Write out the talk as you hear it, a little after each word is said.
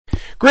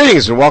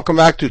Greetings and welcome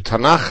back to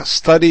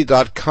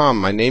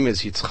TanachStudy.com. My name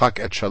is Yitzchak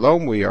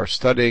Etshalom. We are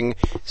studying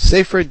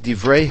Sefer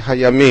Divre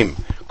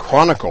Hayamim,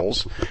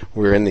 Chronicles.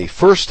 We're in the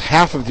first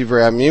half of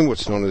Divre Hayamim,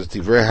 what's known as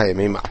Divre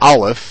Hayamim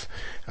Aleph.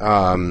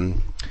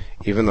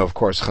 Even though, of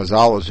course,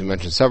 Chazal, as we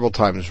mentioned several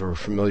times, we're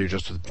familiar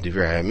just with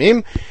Divre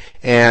Hayamim.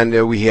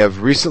 And we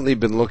have recently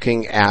been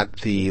looking at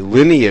the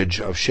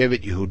lineage of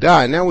Shevet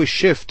Yehuda, and now we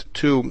shift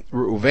to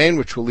Reuven,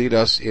 which will lead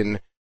us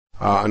in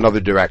another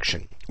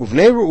direction.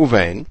 Uvnei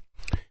Reuven.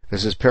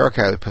 This is Perek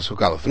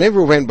Pasuk Aleph. Uvnei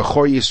Reuven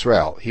Bechor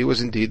Yisrael. He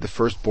was indeed the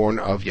firstborn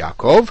of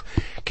Yaakov.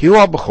 Ki hu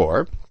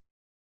Bechor,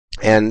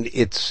 and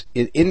it's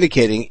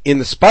indicating,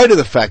 in spite of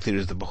the fact that he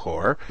was the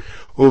Bechor,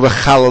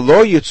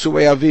 uvechalalo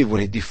yitzuei aviv,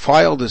 when he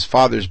defiled his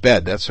father's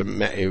bed. That's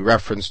a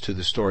reference to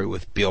the story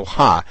with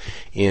Bilhah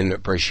in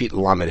Bereshit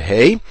Lamed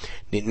Hey.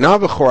 Nitna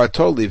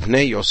bechorato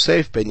livnei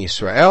Yosef ben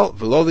Yisrael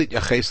v'lo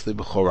lityaches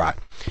libechorah.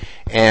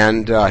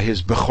 And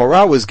his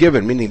Bechorah was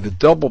given, meaning the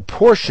double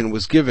portion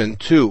was given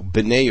to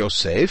Bnei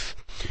Yosef.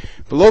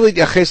 V'lo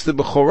lityaches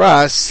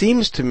libechorah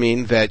seems to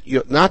mean that,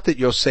 not that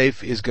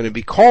Yosef is going to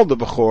be called the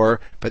Bechor,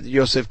 but that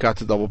Yosef got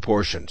the double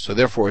portion. So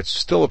therefore it's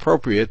still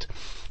appropriate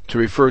to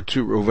refer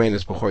to Reuven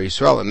as Bechor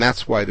Yisrael, and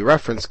that's why the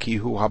reference, Ki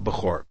hu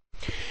ha-Bechor.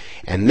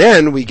 And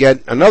then we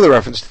get another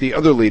reference to the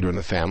other leader in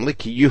the family,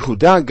 Ki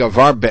Yehuda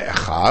gavar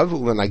be'echav,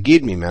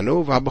 ulenagid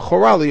mimenu,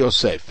 v'ha-Bechorah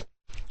li-Yosef.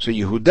 So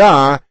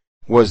Yehuda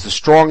was the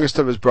strongest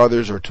of his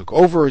brothers, or took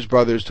over his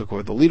brothers, took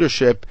over the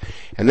leadership,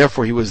 and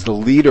therefore he was the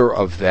leader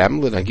of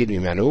them, l'nagid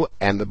mimenu,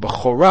 and the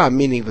Bechorah,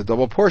 meaning the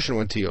double portion,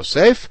 went to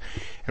Yosef,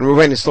 and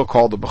Reuven is still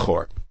called the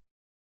Bechor.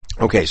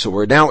 Okay, so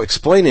we're now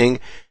explaining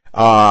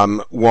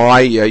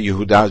why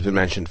Yehuda has been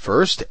mentioned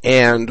first,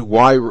 and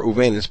why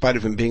Reuven, in spite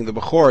of him being the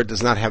Bechor,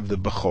 does not have the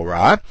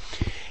Bechorah.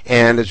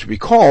 And as you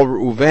recall,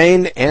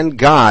 Reuven and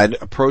God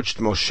approached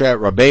Moshe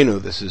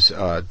Rabbeinu, this is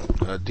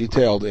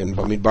detailed in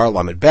Bamidbar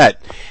Lamed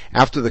Bet,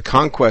 after the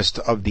conquest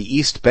of the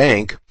East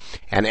Bank,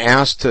 and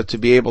asked to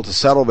be able to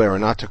settle there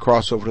and not to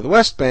cross over to the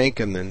West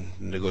Bank, and then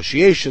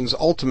negotiations.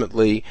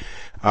 Ultimately,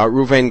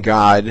 Reuven,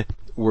 God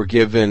were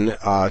given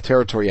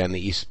territory on the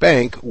East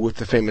Bank, with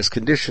the famous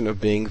condition of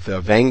being the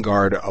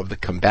vanguard of the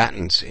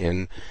combatants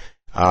in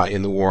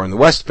the war on the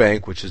West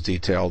Bank, which is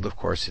detailed, of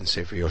course, in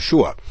Sefer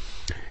Yoshua.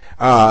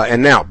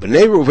 And now,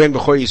 Bnei Reuven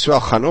Bechor Yisrael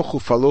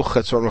Chanochu Faluch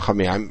Chetzon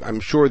Rachamim. I'm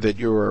sure that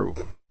you're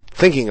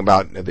thinking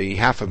about the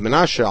half of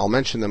Menashe. I'll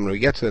mention them when we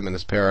get to them in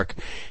this Perek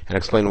and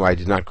explain why I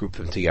did not group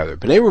them together.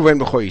 Bnei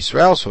Reuven Bechor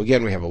Yisrael. So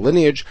again, we have a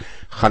lineage.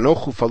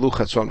 Chanochu Faluch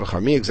Chetzon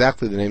Rachamim.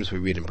 Exactly the names we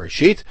read in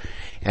Bereshit.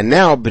 And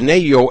now,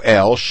 Bnei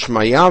Yoel,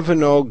 Shmaya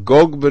v'no,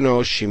 Gog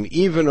b'no,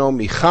 Shim'i v'no,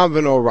 Micha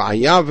v'no,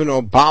 Ra'aya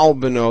v'no, Baal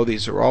b'no.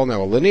 These are all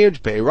now a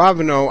lineage. Be'era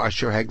v'no,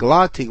 Asher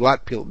Hegla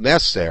Tiglat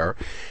Pilneser.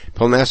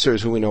 Pilneser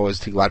is who we know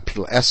as Tiglat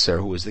Pileser,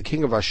 who was the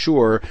king of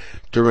Ashur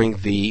during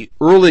the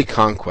early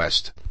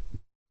conquest,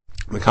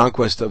 the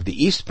conquest of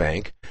the East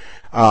Bank.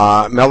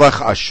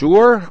 Melech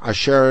Ashur,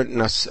 Asher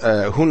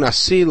hu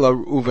nasi la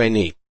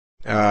Reuveni.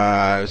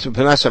 So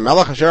Pilneser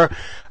Melech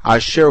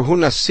Asher hu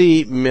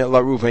nasi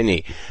la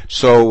Reuveni.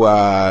 So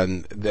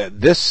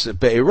this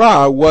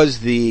Be'era was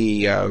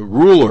the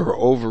ruler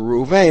over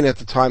Reuven at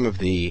the time of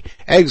the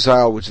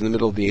exile, which is in the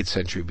middle of the 8th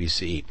century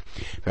BCE.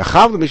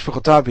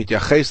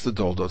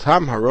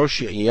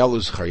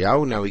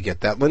 Now we get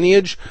that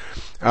lineage.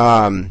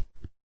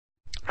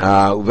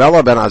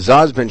 Uvela ben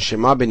Azaz ben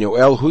Shema ben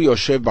Yoel hu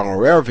Yoshev ben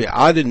Orer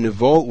ve'ad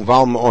Nevo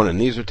uval Ma'on. And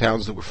these are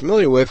towns that we're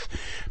familiar with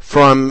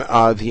from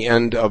the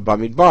end of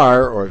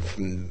Bamidbar, or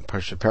from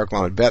Perek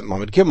Lamed Bet and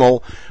Lamed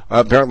Gimel,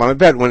 Perek Lamed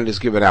Bet, when it is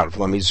given out.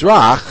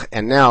 Lamizrach,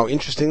 and now,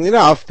 interestingly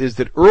enough, is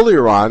that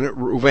earlier on,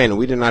 Reuven, and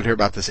we did not hear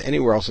about this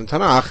anywhere else in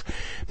Tanakh,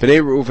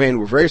 Bnei Reuven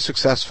were very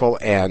successful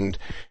and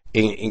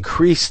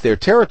increased their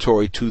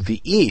territory to the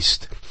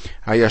east.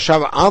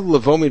 Yashav ad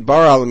levo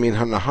midbar al min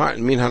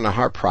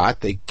hanahar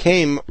prat. They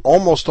came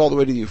almost all the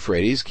way to the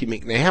Euphrates. Ki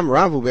miknehem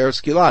ravu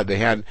be'eretz Gilad. They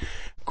had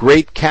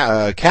great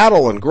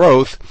cattle and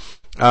growth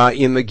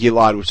in the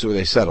Gilad, which is where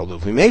they settled.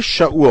 Uvimei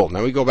Shaul.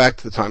 Now we go back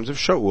to the times of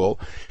Shaul.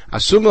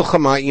 Asum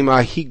milchama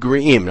ima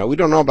higriim. Now we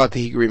don't know about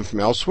the higriim from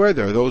elsewhere.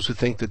 There are those who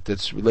think that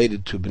that's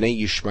related to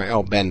Bnei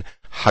Yishmael ben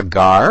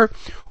Hagar,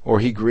 or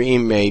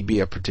Higriim may be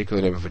a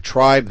particular name of a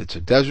tribe that's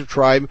a desert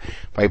tribe.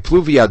 By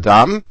Pluvi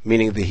Adam,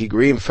 meaning the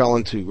Higriim fell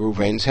into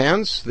Reuven's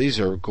hands. These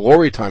are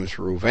glory times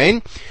for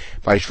Reuven.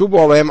 By Shvubu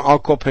Alem Al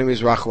Kol Pnei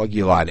Mizrach La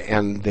Gilad,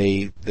 and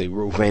the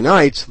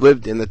Reuvenites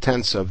lived in the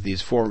tents of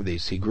these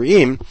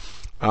Higriim,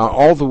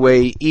 all the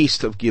way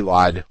east of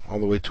Gilad, all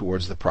the way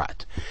towards the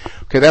Prat.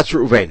 Okay, that's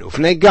Reuven.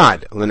 Ufnei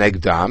Gad,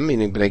 Lenegdam,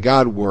 meaning Bnei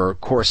Gad were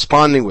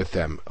corresponding with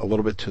them a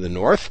little bit to the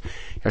north.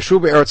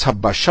 Yashu be'eretz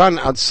ha-Bashan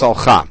ad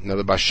Salcha. Now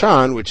the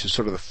Bashan, which is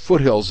sort of the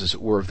foothills, as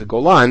it were, of the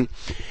Golan,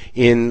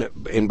 in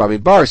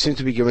Bamidbar, seems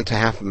to be given to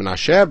half of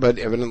Menashe, but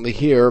evidently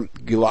here,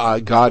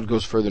 God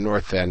goes further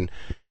north than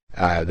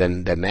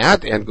than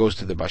that, and goes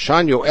to the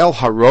Bashan. Yoel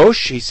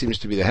Harosh, he seems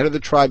to be the head of the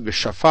tribe.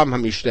 V'Shafam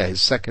HaMishneh,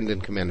 his second in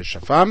command is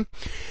Shafam.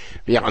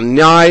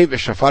 V'Yanai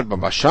v'Shafat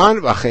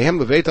Babashan, v'Achehem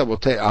Leveit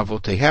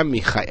Avotehem,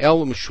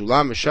 Michael,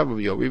 Meshulam, Meshava,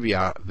 V'Yori,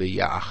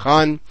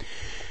 V'Ya'achan,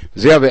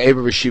 Zeh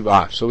v'Eber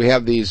v'Shiva. So we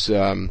have these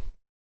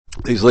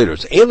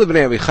leaders. Eile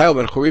b'nei Avichail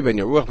ben Chori ben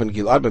Yeruach ben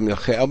Gilad ben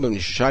Milchael ben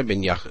Yishai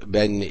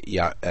ben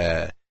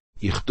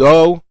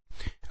Yichdo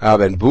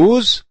ben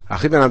Buz,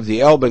 Achi ben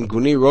Avdiel ben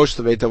Guni, Rosh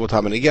Leveit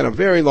Avotam. And again, a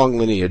very long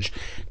lineage,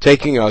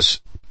 taking us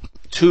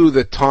to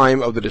the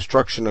time of the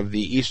destruction of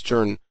the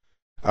eastern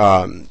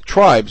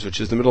tribes, which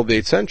is the middle of the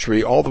 8th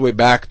century, all the way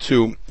back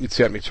to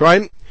Yetziat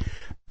Mitzrayim.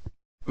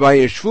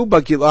 Vayeshvu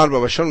b'Gilad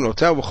v'Bashan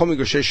Notel v'chol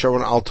migoshe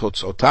Sharon al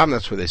Totzotam.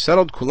 That's where they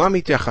settled. Kulam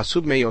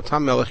ityachasu b'mei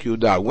Yotam melech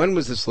Yehuda. When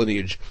was this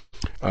lineage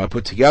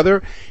put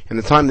together? In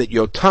the time that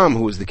Yotam,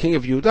 who was the king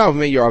of Yehuda,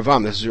 b'mei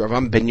Yeravam. This is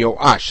Yeravam ben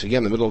Yoash.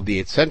 Again, the middle of the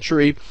 8th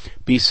century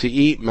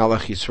BCE,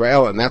 Melech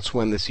Yisrael, and that's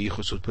when this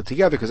yichus was put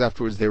together, because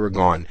afterwards they were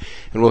gone.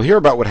 And we'll hear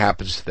about what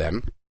happens to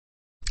them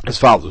as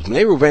follows: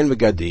 Bnei Ruven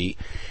v'Gadi.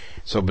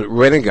 So,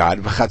 Ruven and Gad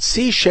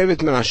v'chatzi shevet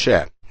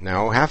Menashe.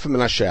 Now, half of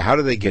Menashe, how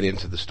do they get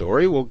into the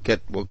story? We'll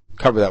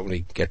cover that when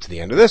we get to the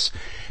end of this.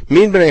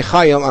 Min b'nei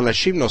Chayil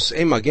anashim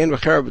nosei magen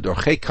v'cherev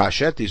v'dorchei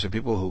kashet. These are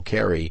people who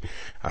carry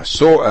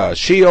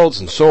shields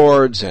and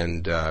swords,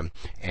 and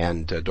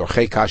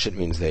dorchei kashet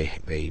means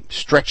they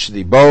stretch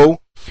the bow.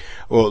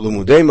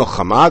 Lumudei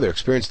milchama, they're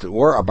experienced at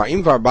war.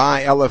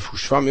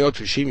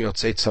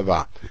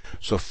 44,760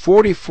 So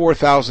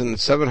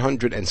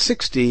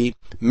 44,760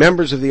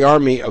 members of the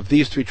army of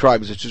these three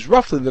tribes, which is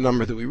roughly the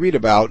number that we read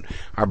about,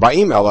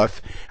 Arba'im Elef,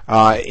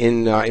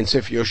 in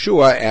Sefer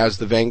Yoshua as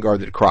the vanguard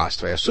that crossed.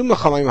 This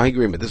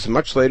is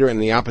much later in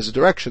the opposite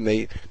direction.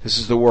 This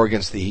is the war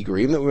against the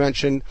Higrim that we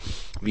mentioned.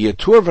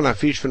 Yatur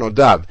v'Nafish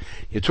v'Nodav.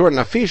 Yatur and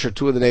Nafish are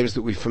two of the names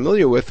that we're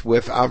familiar with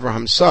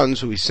Avraham's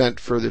sons, who he sent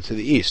further to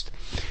the east.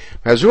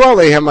 Again, that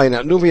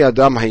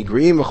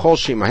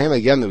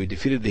we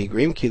defeated the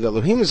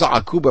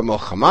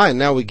Higrim, and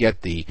now we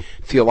get the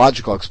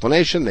theological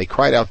explanation. They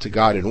cried out to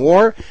God in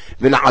war.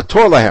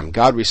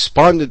 God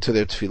responded to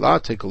their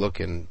tefillah. Take a look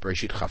in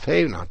Bereshit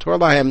Chafei.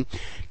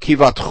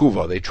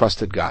 They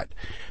trusted God.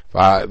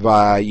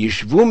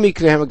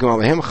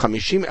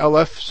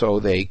 So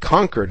they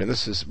conquered, and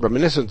this is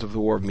reminiscent of the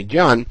war of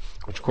Midian,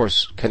 which of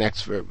course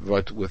connects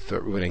with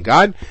Reuben and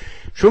Gad.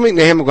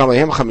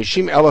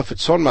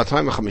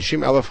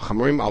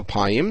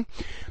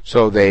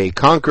 So they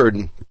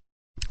conquered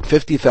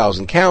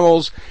 50,000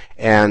 camels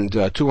and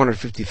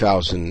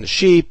 250,000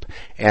 sheep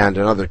and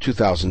another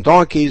 2,000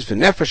 donkeys. And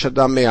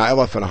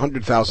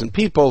 100,000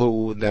 people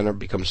who then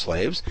become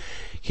slaves.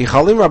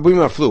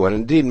 And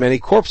indeed many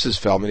corpses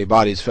fell, many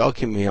bodies fell.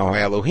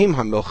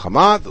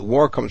 The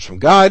war comes from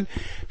God.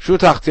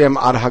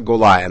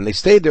 And they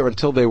stayed there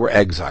until they were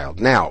exiled.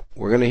 Now,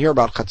 we're going to hear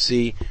about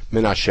Chatzi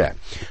Menashe.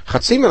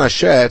 Chatzi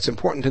Menashe, it's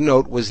important to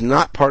note, was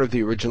not part of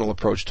the original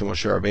approach to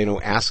Moshe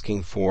Rabbeinu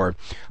asking for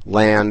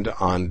land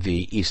on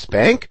the East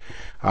Bank.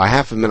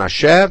 Half of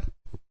Menashe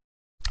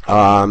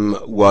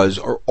was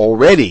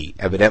already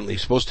evidently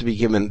supposed to be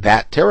given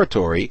that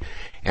territory.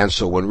 And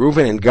so when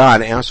Reuven and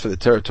Gad asked for the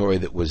territory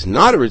that was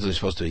not originally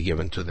supposed to be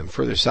given to them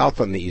further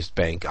south on the East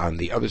Bank, on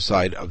the other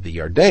side of the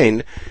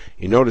Yarden,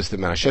 you notice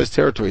that Menashe's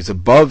territory is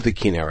above the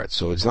Kinneret,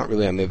 so it's not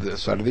really on the other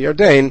side of the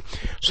Yarden,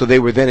 so they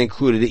were then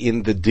included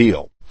in the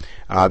deal.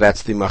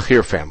 That's the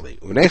Machir family.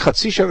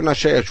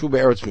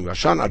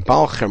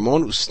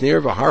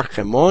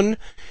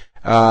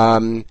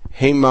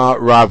 Hema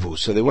Ravu.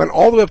 So they went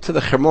all the way up to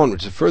the Hermon,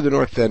 which is further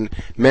north than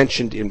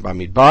mentioned in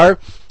Bamidbar,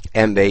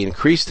 and they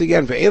increased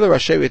again. We're going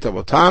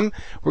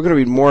to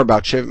read more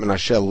about Shevet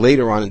Menashe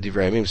later on in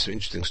Divre Hayamim, some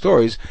interesting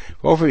stories.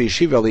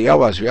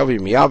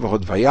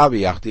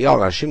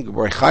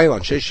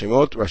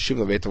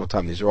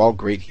 These are all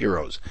great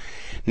heroes.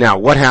 Now,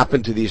 what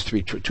happened to these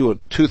three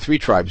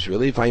tribes,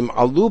 really? They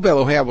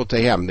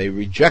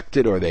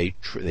rejected, or they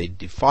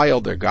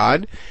defiled their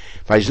God.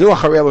 They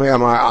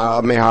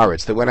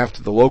went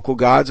after the local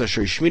gods.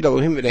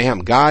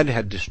 God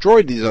had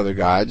destroyed these other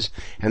gods,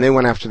 and they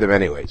went after them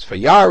anyways. So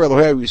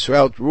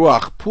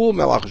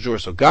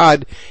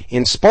God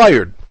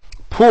inspired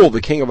Pul,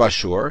 the king of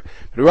Ashur,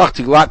 Ruach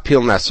Tiglat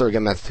Pil Neser,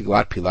 again that's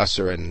Tiglat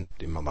Pileser and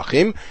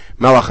Malachim,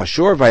 Melach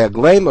Ashur,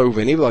 Vayagleim,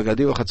 Ruveniv,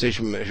 Lagadiv, Chatzei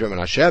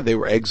Menashe, they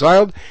were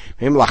exiled.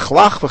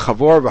 Lachlach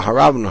v'chavor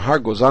v'harav nahar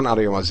gozan ad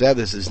yomazeh.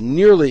 This is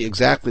nearly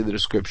exactly the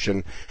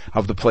description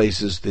of the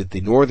places that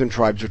the northern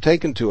tribes are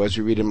taken to, as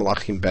you read in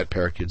Malachim Bet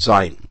Perek Yud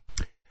Zayin.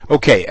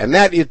 Okay, and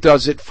that it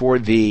does it for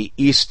the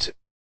east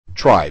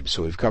tribes.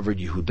 So we've covered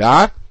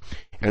Yehudah,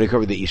 and we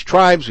covered the east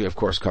tribes. We, of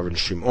course, covered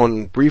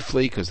Shimon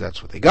briefly, because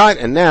that's what they got.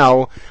 And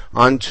now,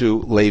 on to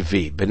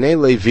Levi. Bnei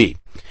Levi.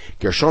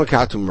 Gershon,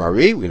 Kahat,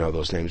 Umrari. We know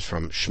those names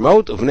from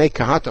Shemot. Uvnei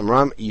Kahat,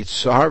 Amram,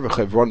 Yitzhar,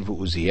 V'chevron,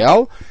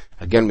 V'uziel.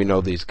 Again, we know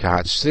these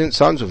Kahat's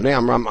sons. Uvnei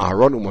Amram,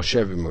 Aharon,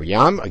 Moshe,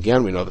 V'Miriam.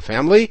 Again, we know the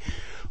family.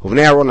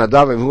 Uvnei Aaron,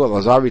 Nadav, Ehu,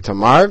 Elazar,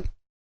 Tamar.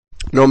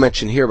 No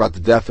mention here about the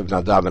death of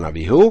Nadav and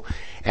Abihu.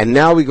 And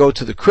now we go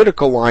to the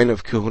critical line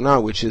of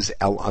Kehuna, which is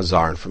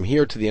Elazar. And from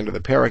here to the end of the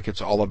Perek,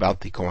 it's all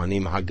about the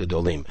Kohanim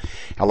HaGadolim.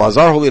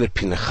 Elazar who leaded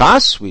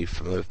Pinchas, we're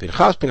familiar with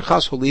Pinchas.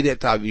 Pinchas who leaded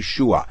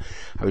Avishua.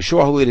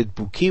 Avishua who leaded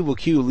Buki.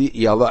 Buki who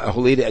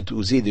leaded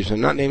Uzi. These are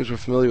not names we're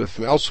familiar with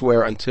from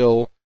elsewhere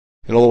until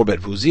in a little bit.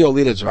 Uzi who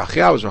leaded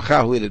Zrachia.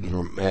 Zrachia who leaded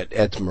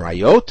at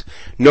Merayot.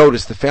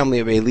 Notice the family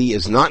of Eli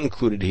is not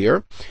included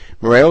here.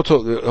 Merayot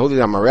holid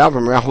Amarav,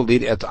 Amarav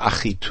holid et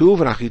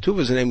Achituv, and Achituv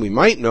is a name we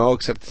might know,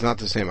 except it's not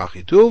the same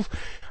Achituv.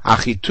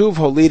 Achituv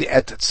holid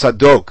et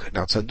Tzadok.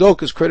 Now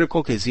Tzadok is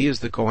critical because he is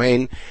the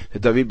Kohen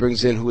that David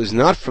brings in, who is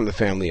not from the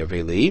family of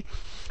Eli.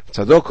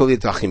 Tzadok holid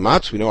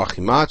Achimatz. We know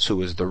Achimatz,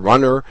 who is the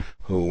runner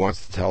who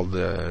wants to tell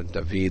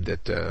David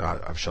that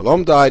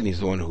Avshalom died, and he's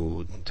the one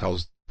who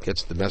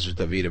gets the message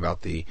to David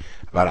about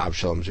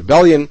Avshalom's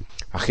rebellion.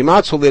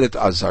 Achimatz holid et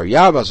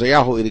Azariah,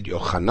 Azariah holid et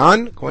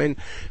Yochanan, Kohen.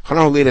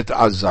 Yochanan holid et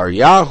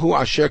Azariah, who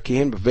asher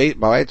kihin b'veit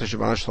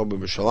Shebana Shlomo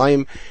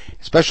b'Yerushalayim.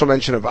 Special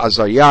mention of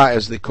Azariah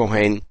as the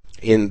Kohen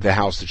in the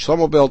house that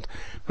Shlomo built.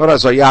 Not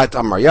Azariah et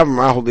Amariah,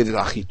 Amariah holid et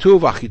Achituv.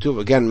 Achituv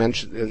again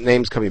mentioned,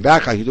 names coming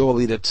back. Achituv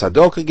holid et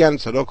Tzadok again.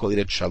 Tzadok holid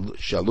et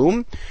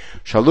Shalom.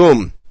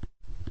 Shalom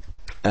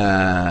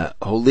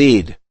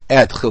holid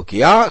at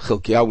Chilkiah.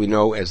 Chilkiah we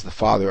know as the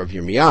father of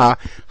Yirmiyah.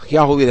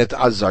 Chilkiah holid et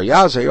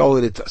Azariah. Azariah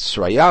holid et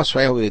Sraya.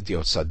 Sraya holid et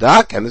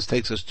Yotzadak. And this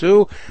takes us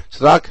to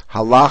Tzadak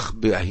halach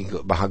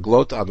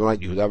b'haglot Adonai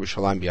Yehuda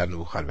v'Shalayim b'yad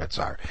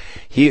Nebuchadnezzar.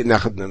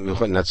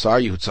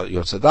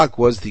 Yotzadak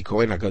was the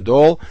Kohen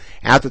HaGadol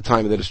at the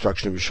time of the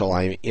destruction of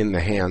Yerushalayim in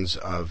the hands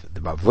of the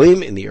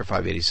Bavlim in the year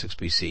 586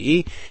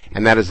 BCE.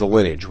 And that is the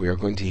lineage. We are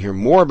going to hear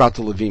more about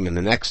the Levim in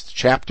the next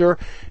chapter.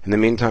 In the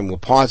meantime, we'll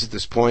pause at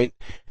this point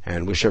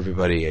and wish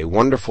everybody a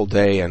wonderful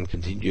day and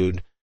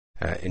continued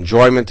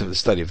enjoyment of the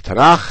study of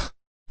Tanakh.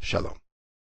 Shalom.